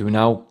we will do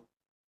now,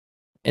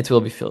 it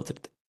will be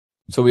filtered.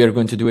 So we are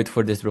going to do it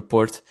for this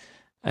report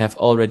I have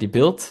already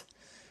built.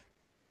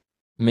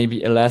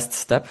 Maybe a last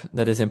step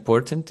that is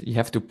important. You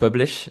have to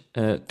publish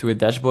to a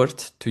dashboard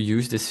to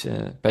use this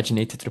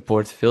paginated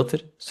report filter.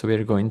 So we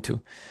are going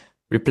to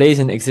replace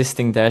an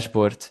existing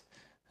dashboard.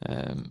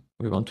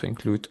 We want to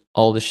include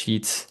all the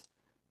sheets,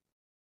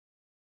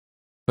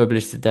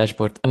 publish the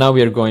dashboard. And now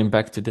we are going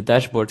back to the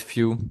dashboard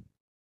view.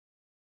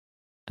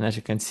 And as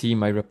you can see,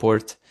 my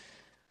report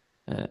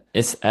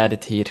is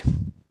added here.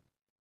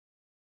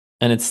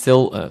 And it's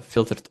still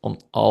filtered on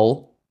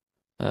all,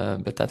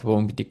 but that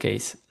won't be the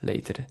case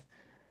later.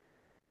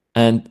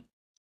 And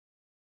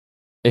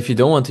if you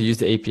don't want to use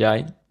the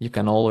API, you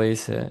can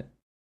always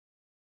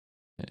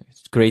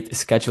create a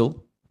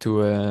schedule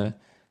to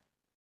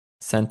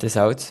send this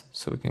out.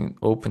 So we can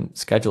open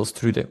schedules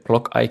through the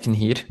clock icon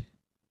here.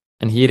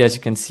 And here, as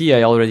you can see,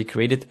 I already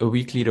created a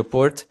weekly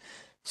report.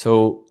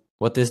 So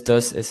what this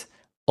does is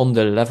on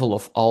the level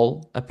of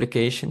all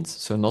applications,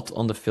 so not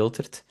on the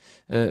filtered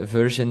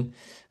version,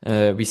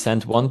 we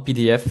send one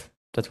PDF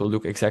that will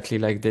look exactly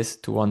like this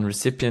to one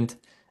recipient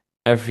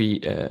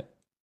every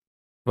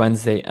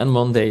Wednesday and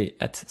Monday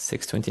at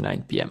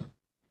 6:29 p.m.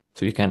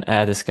 So you can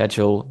add a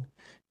schedule,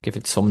 give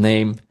it some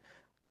name,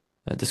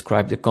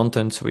 describe the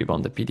content. So we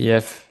want the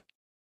PDF,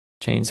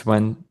 change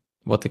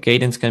what the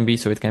cadence can be.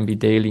 So it can be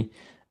daily.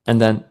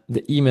 And then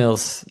the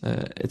emails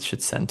it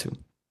should send to.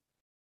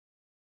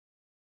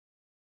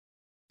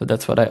 So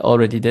that's what I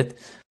already did.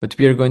 But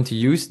we are going to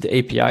use the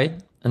API.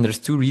 And there's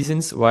two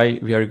reasons why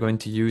we are going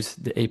to use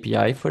the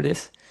API for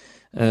this.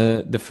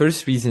 The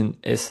first reason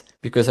is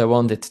because I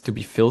want it to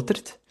be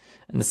filtered.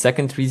 And the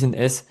second reason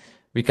is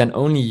we can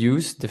only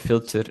use the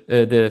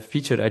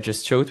feature I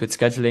just showed with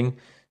scheduling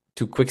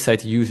to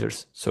QuickSight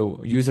users.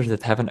 So users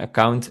that have an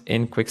account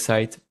in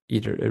QuickSight,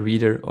 either a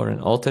reader or an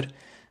author.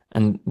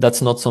 And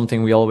that's not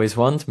something we always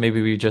want.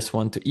 Maybe we just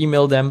want to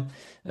email them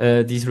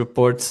these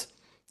reports,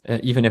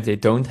 even if they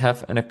don't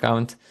have an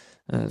account.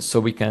 So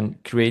we can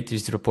create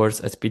these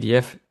reports as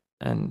PDF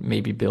and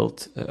maybe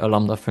build a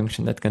Lambda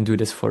function that can do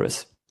this for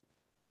us.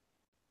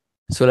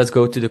 So let's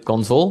go to the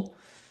console.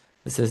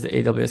 This is the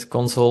AWS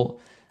console.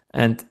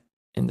 And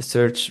in the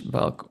search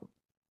bulk,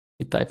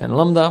 we type in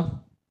Lambda.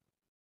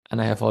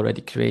 And I have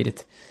already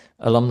created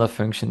a Lambda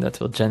function that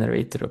will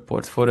generate the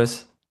report for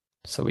us.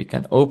 So we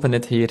can open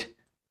it here.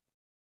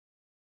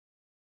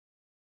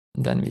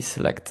 And then we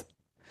select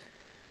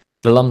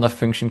the Lambda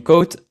function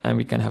code and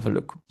we can have a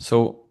look.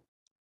 So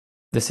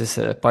this is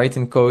a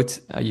Python code.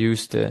 I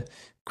use the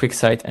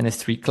QuickSight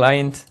NS3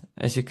 client,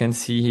 as you can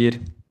see here.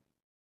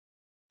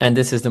 And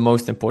this is the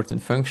most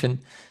important function.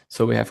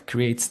 So we have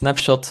create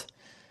snapshot.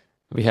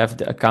 We have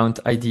the account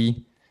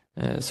ID.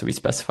 So we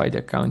specify the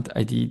account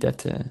ID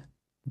that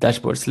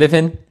dashboards live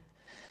in.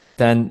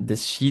 Then the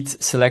sheet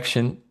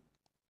selection.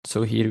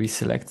 So here we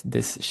select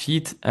this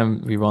sheet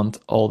and we want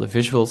all the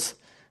visuals.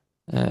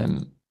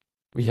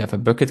 We have a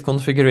bucket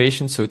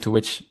configuration. So to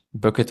which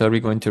bucket are we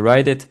going to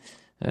write it?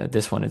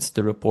 This one, it's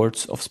the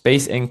reports of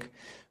Space Inc.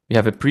 We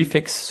have a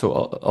prefix. So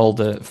all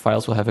the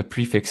files will have a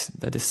prefix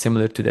that is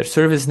similar to their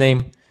service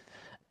name.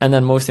 And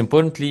then most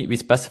importantly, we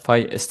specify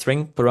a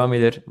string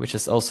parameter, which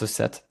is also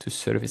set to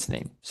service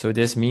name. So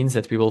this means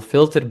that we will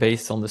filter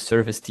based on the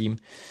service team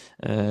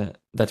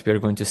that we are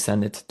going to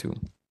send it to.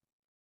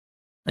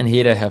 And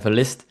here I have a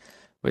list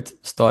with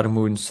star,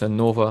 moon, sun,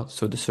 nova,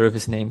 so the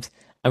service names.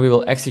 And we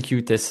will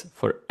execute this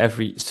for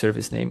every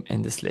service name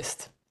in this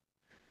list.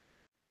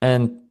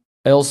 And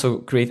I also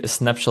create a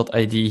snapshot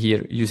ID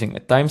here using a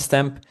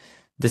timestamp.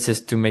 This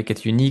is to make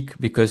it unique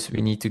because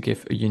we need to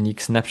give a unique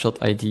snapshot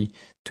ID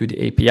to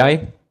the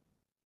API.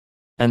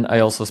 And I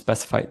also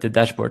specify the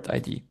dashboard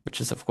ID,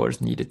 which is of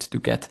course needed to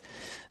get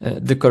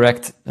the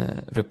correct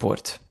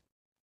report.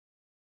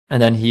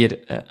 And then here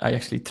I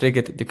actually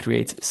triggered the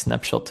create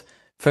snapshot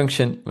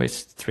function,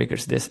 which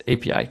triggers this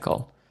API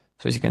call.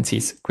 So as you can see,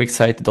 it's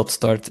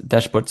QuickSight.start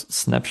dashboard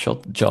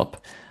snapshot job.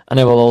 And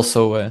I will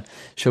also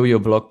show you a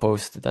blog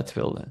post that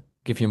will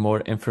give you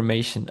more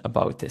information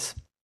about this.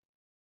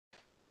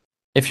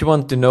 If you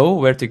want to know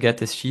where to get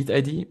this sheet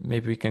ID,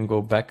 maybe we can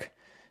go back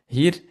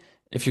here.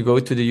 If you go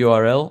to the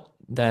URL,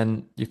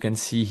 then you can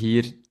see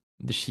here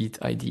the sheet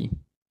ID.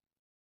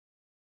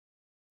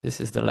 This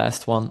is the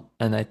last one,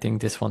 and I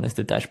think this one is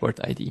the dashboard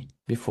ID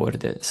before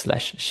the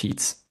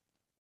 /sheets.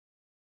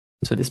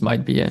 So this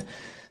might be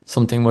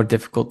something more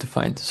difficult to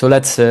find. So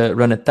let's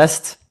run a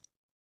test.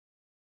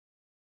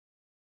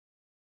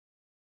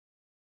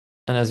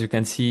 And as you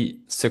can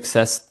see,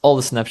 success, all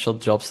the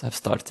snapshot jobs have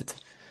started.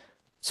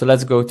 So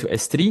let's go to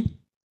S3.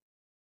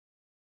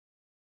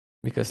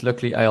 Because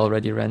luckily I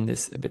already ran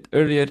this a bit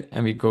earlier,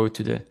 and we go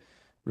to the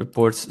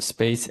reports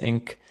Space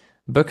Inc.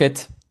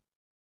 bucket.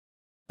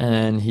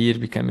 And here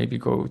we can maybe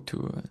go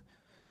to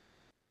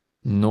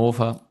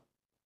Nova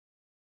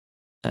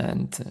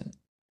and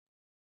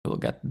we'll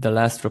get the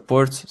last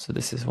report. So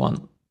this is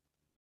one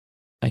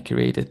I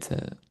created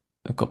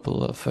a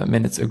couple of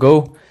minutes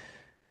ago.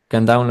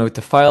 Can download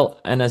the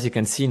file. And as you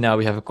can see now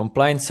we have a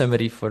compliance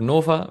summary for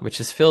Nova, which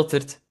is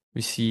filtered.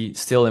 We see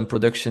still in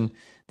production,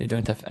 they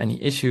don't have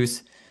any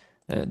issues.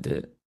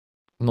 The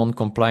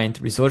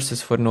non-compliant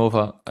resources for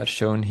Nova are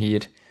shown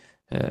here,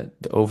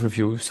 the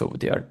overview. So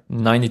they are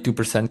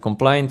 92%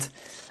 compliant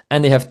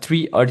and they have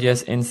 3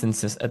 RDS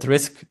instances at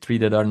risk, 3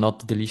 that are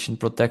not deletion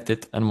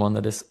protected and 1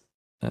 that is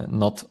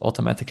not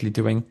automatically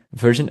doing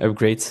version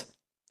upgrades.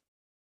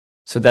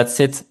 So that's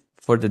it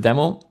for the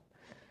demo.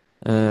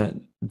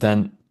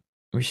 Then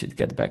we should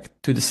get back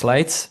to the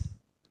slides.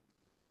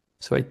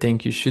 So I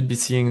think you should be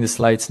seeing the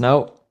slides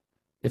now.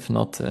 If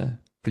not,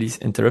 please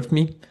interrupt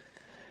me.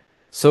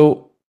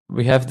 So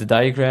we have the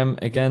diagram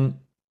again.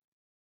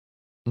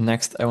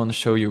 Next, I want to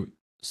show you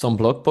some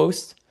blog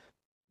posts.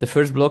 The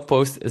first blog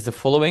post is the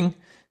following.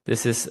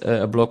 This is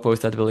a blog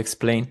post that will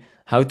explain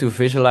how to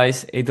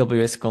visualize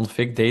AWS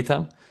config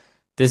data.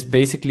 This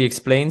basically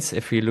explains,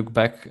 if we look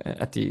back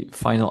at the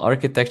final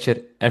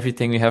architecture,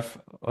 everything we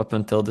have up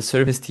until the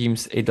service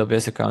teams,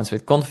 AWS accounts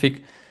with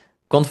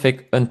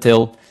config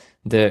until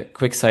the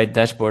QuickSight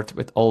dashboard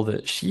with all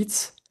the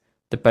sheets.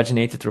 The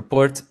paginated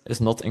report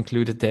is not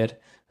included there.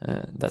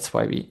 That's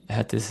why we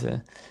had this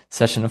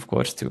session, of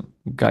course, to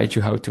guide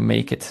you how to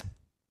make it.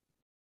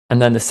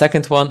 And then the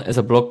second one is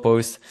a blog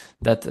post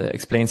that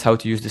explains how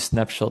to use the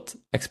Snapshot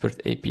Expert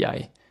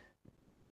API.